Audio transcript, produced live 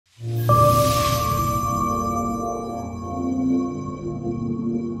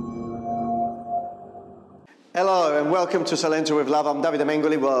and welcome to Salento with Love. I'm Davide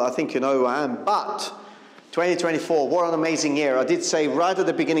Mengoli. Well, I think you know who I am, but 2024, what an amazing year. I did say right at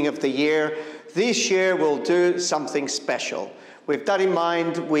the beginning of the year, this year we'll do something special. With that in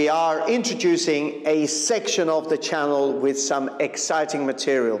mind, we are introducing a section of the channel with some exciting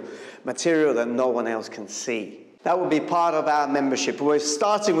material that no one else can see. That will be part of our membership. We're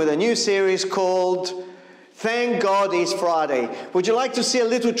starting with a new series called Thank God It's Friday. Would you like to see a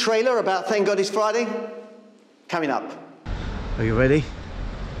little trailer about Thank God It's Friday? Coming up. Are you ready?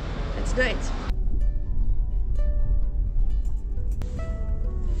 Let's do it.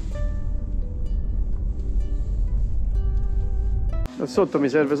 Da sotto mi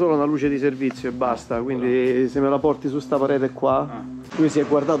serve solo una luce di servizio e basta, quindi se me la porti su sta parete qua. Lui si è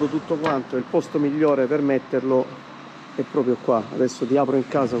guardato tutto quanto, il posto migliore per metterlo è proprio qua. Adesso ti apro in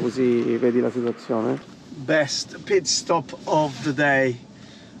casa così vedi la situazione. Best pit stop of the day,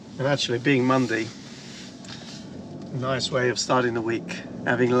 and actually being Monday, nice way of starting the week,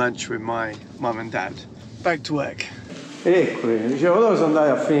 having lunch with my mum and dad. Back to work. Eccoli, dicevo dove sono andati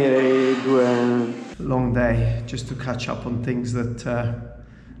a finire i due. Long day, just to catch up on things that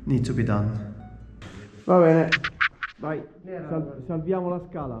need to be done. Va bene, vai, salviamo la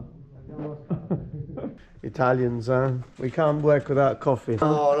scala. Italians, we can't work without coffee.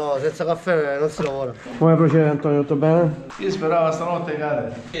 No, senza caffè non si lavora. Come procede Antonio, tutto bene? Io speravo stanotte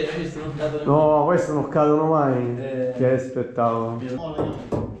cade. No, questi non cadono mai. Che aspettavo.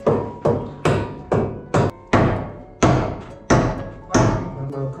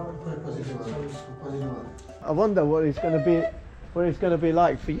 I wonder what it's going to be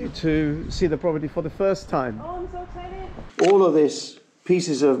like for you to see the property for the first time. Oh, I'm so excited. All of these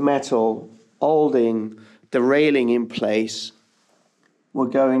pieces of metal holding the railing in place were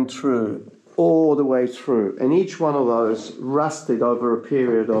going through, all the way through. And each one of those rusted over a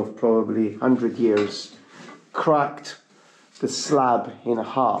period of probably 100 years, cracked the slab in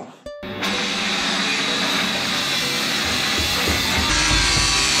half.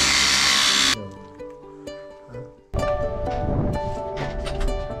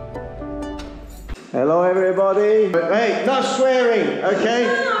 Hello everybody. Hey, no swearing, okay?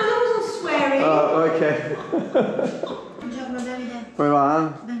 No, I wasn't swearing. Oh, ok. Buongiorno Davide. Come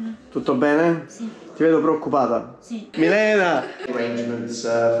va? Bene. Tutto bene? Sì. Ti vedo preoccupata. Sì. Milena! Arrangements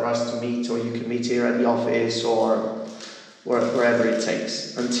for us to meet, or you can meet here at the office or wherever it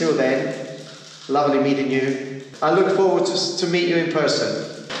takes. Until then, lovely meeting you. I look forward to meet you in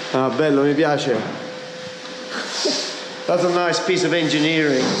person. Ah, bello, mi piace. That's a nice piece of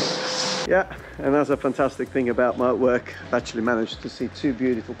engineering. Yeah, and that's a fantastic thing about my work. I've actually managed to see two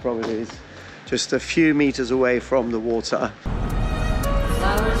beautiful properties just a few meters away from the water.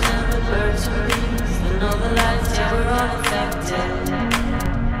 Flowers and the birds and bees and all the lights, yeah, we're all affected.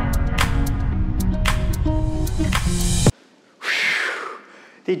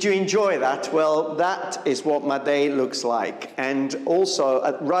 Did you enjoy that? Well, that is what my day looks like. And also,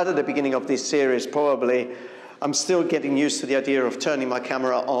 right at the beginning of this series, probably, I'm still getting used to the idea of turning my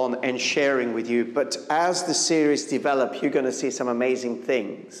camera on and sharing with you. But as the series develops, you're going to see some amazing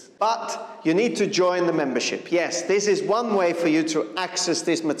things. But you need to join the membership. Yes, this is one way for you to access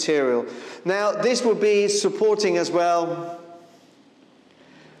this material. Now, this will be supporting as well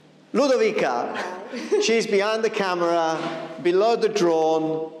Ludovica. She's behind the camera, below the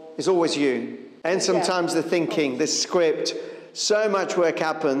drone is always you. And sometimes the thinking, the script. So much work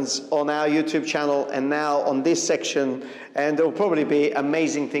happens on our YouTube channel and now on this section, and there will probably be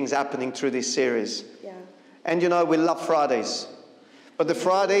amazing things happening through this series. Yeah. And you know, we love Fridays. But the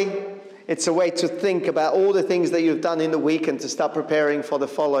Friday, it's a way to think about all the things that you've done in the week and to start preparing for the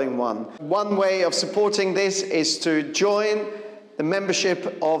following one. One way of supporting this is to join the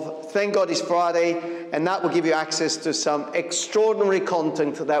membership of Thank God It's Friday, and that will give you access to some extraordinary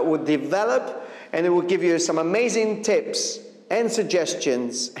content that will develop, and it will give you some amazing tips and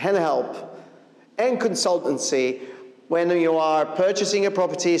suggestions and help and consultancy when you are purchasing a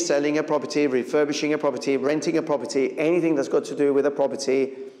property, selling a property, refurbishing a property, renting a property, anything that's got to do with a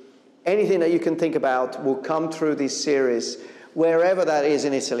property, anything that you can think about will come through this series, wherever that is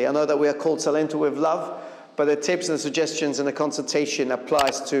in Italy. I know that we are called Salento with Love, but the tips and the suggestions and the consultation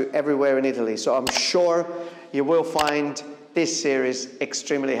applies to everywhere in Italy. So I'm sure you will find this series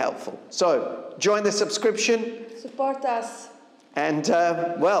extremely helpful. So join the subscription. Support us. And,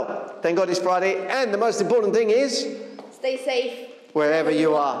 well, thank God it's Friday. And the most important thing is, Stay safe. wherever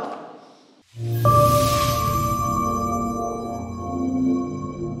you are.